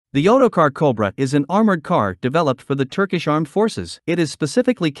The Otokar Cobra is an armored car developed for the Turkish Armed Forces. It is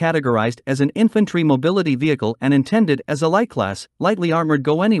specifically categorized as an infantry mobility vehicle and intended as a light-class, lightly armored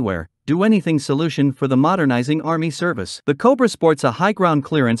go-anywhere, do-anything solution for the modernizing army service. The Cobra sports a high ground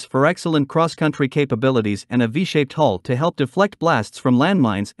clearance for excellent cross-country capabilities and a V-shaped hull to help deflect blasts from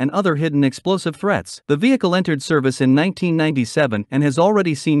landmines and other hidden explosive threats. The vehicle entered service in 1997 and has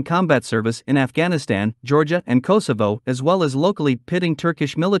already seen combat service in Afghanistan, Georgia, and Kosovo, as well as locally pitting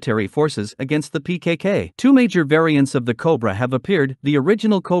Turkish military forces against the PKK. Two major variants of the Cobra have appeared: the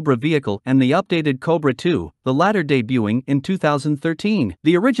original Cobra vehicle and the updated Cobra II, the latter debuting in 2013.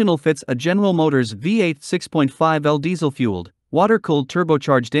 The original fits a General Motors V8 6.5L diesel-fueled, water-cooled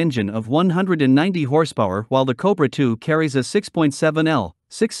turbocharged engine of 190 horsepower, while the Cobra II carries a 6.7L,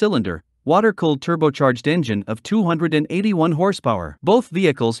 six-cylinder, water-cooled turbocharged engine of 281 horsepower. Both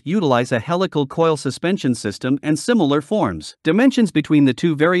vehicles utilize a helical coil suspension system and similar forms. Dimensions between the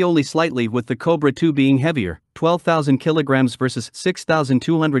two vary only slightly, with the Cobra II being heavier, 12,000 kilograms versus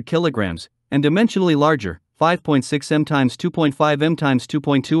 6,200 kilograms, and dimensionally larger, 5.6 m x 2.5 m x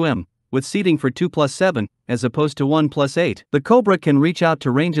 2.2 m, with seating for 2+7, as opposed to 1+8. The Cobra can reach out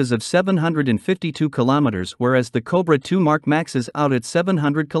to ranges of 752 kilometers, whereas the Cobra II Mark maxes out at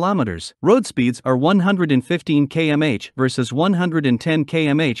 700 kilometers. Road speeds are 115 km/h versus 110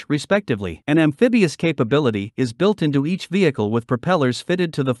 km/h respectively. An amphibious capability is built into each vehicle with propellers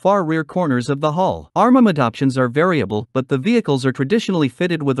fitted to the far rear corners of the hull. Armament options are variable, but the vehicles are traditionally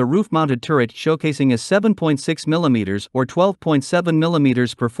fitted with a roof-mounted turret showcasing a 7.6 mm or 12.7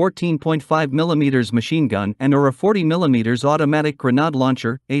 mm per 14.5 mm machine gun and/or a 40 mm automatic grenade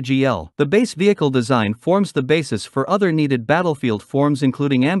launcher, AGL. The base vehicle design forms the basis for other needed battlefield forms,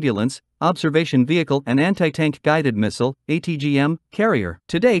 including ambulance, observation vehicle, and anti-tank guided missile, ATGM, carrier.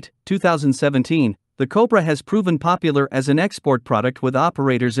 To date, 2017, the Cobra has proven popular as an export product, with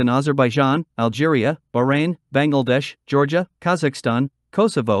operators in Azerbaijan, Algeria, Bahrain, Bangladesh, Georgia, Kazakhstan,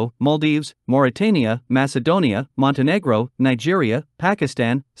 Kosovo, Maldives, Mauritania, Macedonia, Montenegro, Nigeria,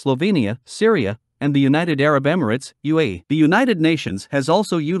 Pakistan, Slovenia, Syria, and the United Arab Emirates, UAE. The United Nations has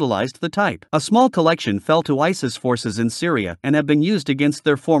also utilized the type. A small collection fell to ISIS forces in Syria and have been used against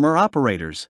their former operators.